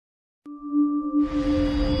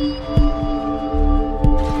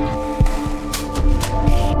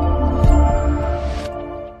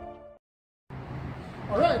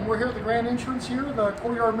entrance here, the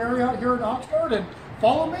Courtyard Marriott here in Oxnard, and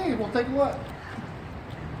follow me, we'll take a look.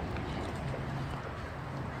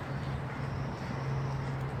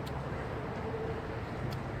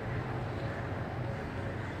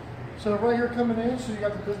 So right here coming in, so you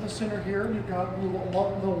got the business center here, and you've got a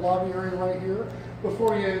little lobby area right here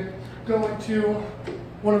before you go into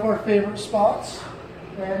one of our favorite spots,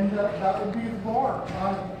 and that would be the bar.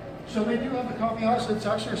 So they do have the coffee house. It's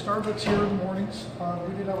actually a Starbucks here in the mornings.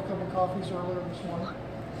 We did have a couple of coffees earlier this morning.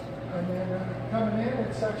 And then coming in,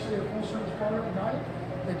 it's actually a full service bar at night.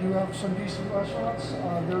 They do have some decent restaurants.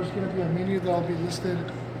 There's going to be a menu that'll be listed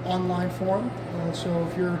online for them. So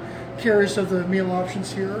if you're curious of the meal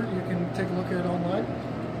options here, you can take a look at it online.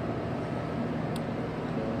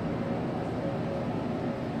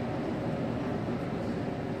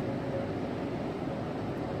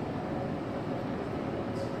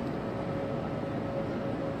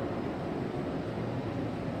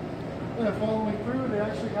 And following through, they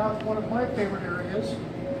actually have one of my favorite areas,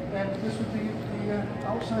 and this would be the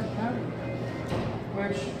outside patio,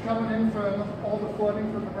 which coming in from all the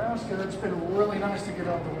flooding from Nebraska, it's been really nice to get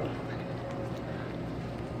out the way.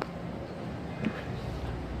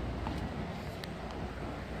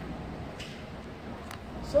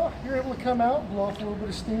 So you're able to come out, blow off a little bit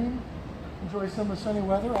of steam, enjoy some of the sunny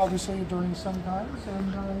weather, obviously during sun times,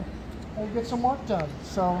 and get some work done.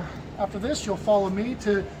 So after this, you'll follow me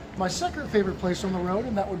to my second favorite place on the road,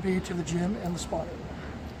 and that would be to the gym and the spa area.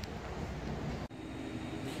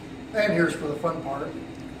 And here's for the fun part.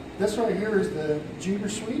 This right here is the junior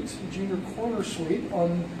suite, the junior corner suite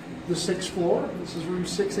on the 6th floor. This is room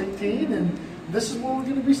 618, and this is where we're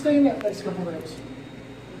going to be staying at next couple of days.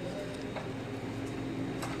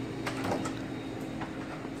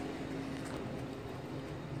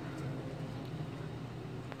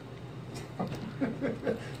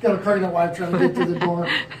 Got a pregnant wife trying to get through the door.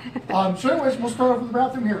 So anyways, we'll start off with the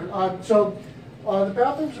bathroom here. The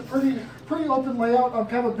bathroom's a pretty open layout. I'm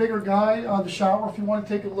kind of a bigger guy. The shower, if you want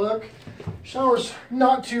to take a look. Shower's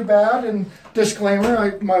not too bad. And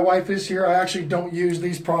disclaimer, my wife is here. I actually don't use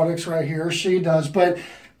these products right here. She does. But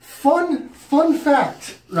fun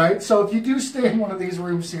fact, right? So if you do stay in one of these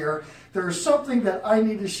rooms here, there's something that I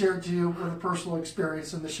need to share to you with a personal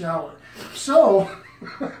experience in the shower. So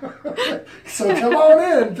come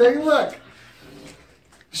on in, take a look.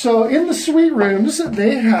 So in the suite rooms,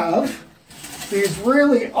 they have these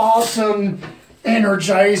really awesome,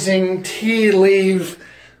 energizing tea leaf,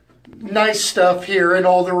 nice stuff here in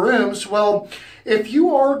all the rooms. Well, if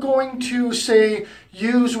you are going to, say,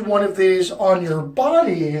 use one of these on your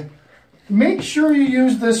body, make sure you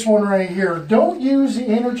use this one right here. Don't use the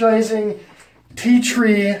energizing tea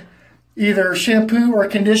tree either shampoo or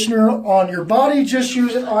conditioner on your body, just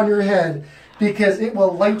use it on your head because it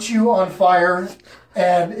will light you on fire,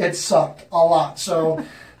 and it sucked a lot. So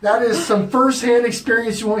that is some first-hand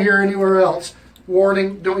experience you won't hear anywhere else.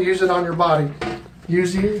 Warning, don't use it on your body.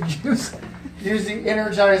 Use the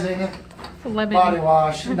energizing body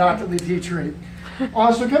wash, not the tea tree.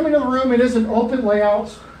 So coming to the room, it is an open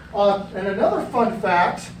layout. And another fun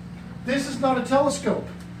fact, this is not a telescope.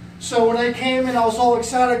 So when I came in, I was all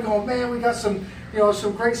excited, going, man, we got some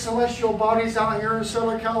great celestial bodies out here in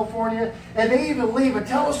Southern California, and they even leave a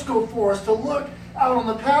telescope for us to look out on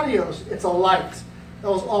the patios. It's a light.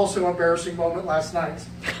 That was also an embarrassing moment last night.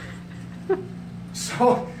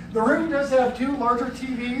 So the room does have two larger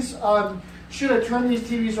TVs. Should I turn these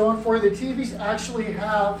TVs on for you? The TVs actually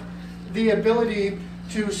have the ability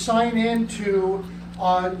to sign into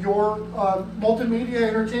your multimedia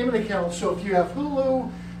entertainment account. So if you have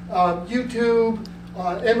Hulu, YouTube,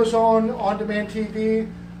 Amazon On-Demand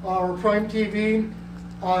TV, or Prime TV,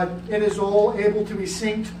 it is all able to be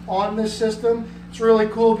synced on this system. It's really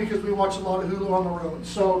cool because we watch a lot of Hulu on the road.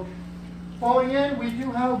 So following in, we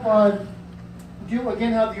do have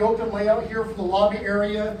again have the open layout here for the lobby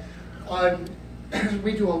area.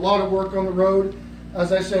 We do a lot of work on the road,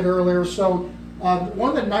 as I said earlier. So one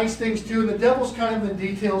of the nice things too, and the devil's kind of in the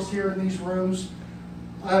details here in these rooms.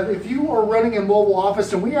 If you are running a mobile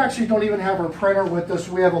office, and we actually don't even have our printer with us,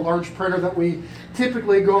 we have a large printer that we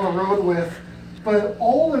typically go on the road with. But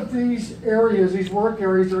all of these areas, these work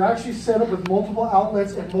areas, are actually set up with multiple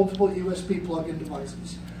outlets and multiple USB plug-in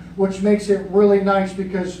devices, which makes it really nice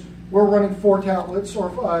because we're running 4 tablets, or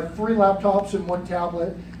 3 laptops and 1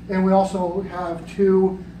 tablet, and we also have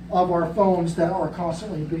 2 of our phones that are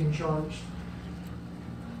constantly being charged.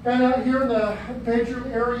 And out here in the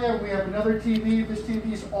bedroom area, we have another TV. This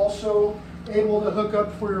TV is also able to hook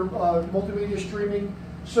up for your multimedia streaming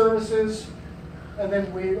services. And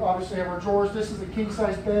then we obviously have our drawers. This is a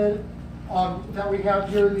king-size bed that we have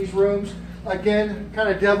here in these rooms. again, kind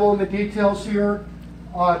of devil in the details here.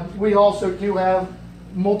 We also do have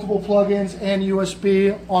multiple plug-ins and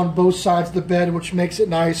USB on both sides of the bed, which makes it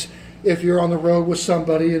nice if you're on the road with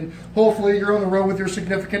somebody, and hopefully you're on the road with your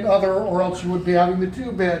significant other, or else you would be having the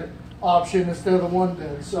 2-bed option instead of the 1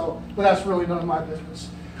 bed. So, but that's really none of my business.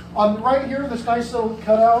 Right here, this nice little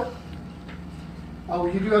cutout,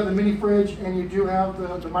 you do have the mini fridge and you do have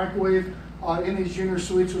the microwave in these junior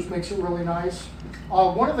suites, which makes it really nice.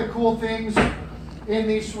 One of the cool things in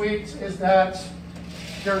these suites is that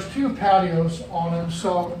there's 2 patios on them.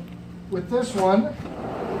 So with this one,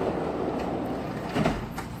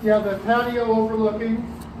 you have the patio overlooking,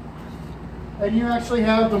 and you actually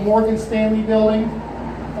have the Morgan Stanley building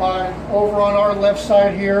over on our left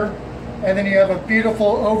side here, and then you have a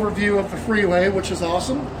beautiful overview of the freeway, which is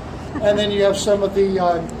awesome. And then you have some of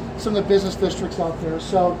the business districts out there.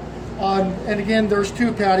 So, and again, there's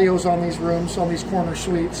 2 patios on these rooms, on these corner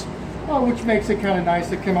suites, which makes it kind of nice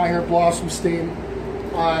to come out here and blow off some steam,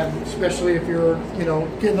 especially if you're,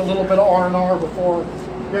 getting a little bit of R&R before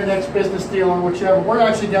your next business deal or whichever. We're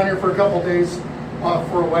actually down here for a couple days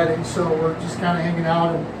for a wedding, so we're just kind of hanging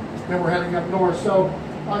out, and then we're heading up north. So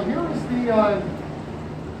here is the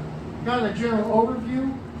kind of the general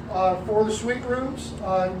overview for the suite rooms.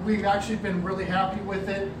 We've actually been really happy with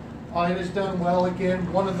it. It has done well.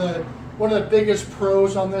 Again, one of the biggest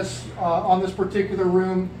pros on this particular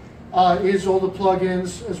room is all the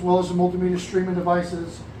plugins as well as the multimedia streaming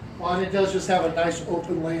devices. And it does just have a nice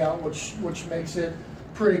open layout, which makes it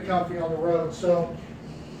pretty comfy on the road. So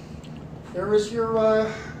there's your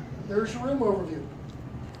room overview.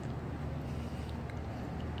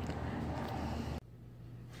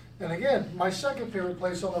 And again, my second favorite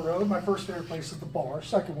place on the road. My first favorite place is the bar.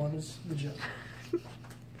 Second one is the gym.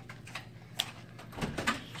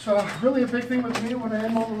 So really a big thing with me when I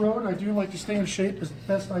am on the road, I do like to stay in shape as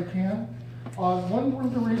best I can. One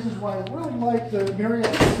of the reasons why I really like the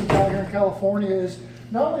Marriott systems out here in California is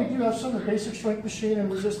not only do you have some of the basic strength machine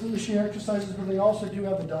and resistance machine exercises, but they also do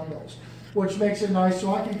have the dumbbells, which makes it nice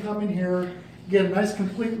so I can come in here, get a nice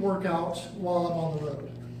complete workout while I'm on the road.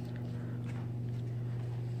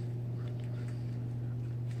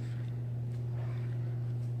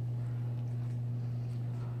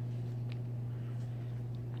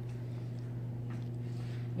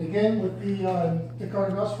 Again, with the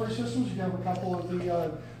cardiovascular systems, you have a couple of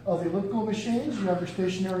the elliptical machines. You have your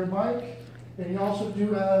stationary bike, and you also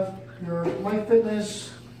do have your light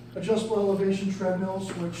fitness adjustable elevation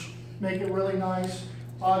treadmills, which make it really nice.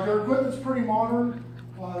 Their equipment's pretty modern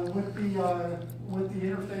with the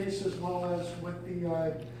interface as well as with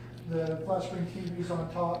the flat screen TVs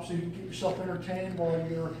on top, so you can keep yourself entertained while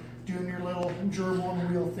you're doing your little gerbil on the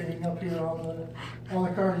wheel thing up here on the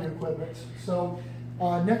cardio equipment. So.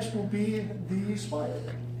 Next will be the Spider.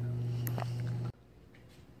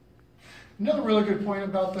 Another really good point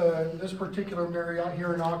about this particular Marriott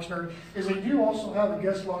here in Oxnard is they do also have a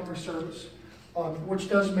guest laundry service, which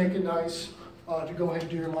does make it nice to go ahead and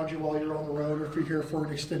do your laundry while you're on the road or if you're here for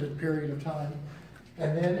an extended period of time.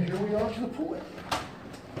 And then here we are to the pool area.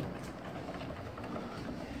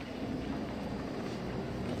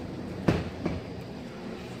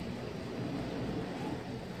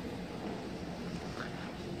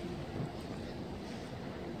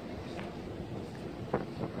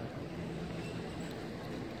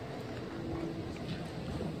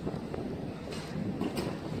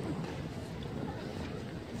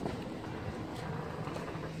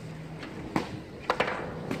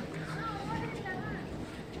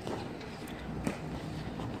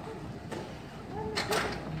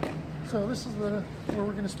 So this is where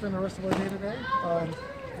we're going to spend the rest of our day today,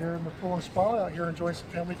 here in the pool and spa, out here enjoying some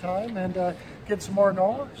family time and get some more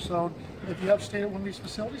knowledge. So if you have stayed at one of these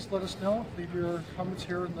facilities, let us know. Leave your comments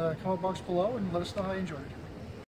here in the comment box below and let us know how you enjoyed it.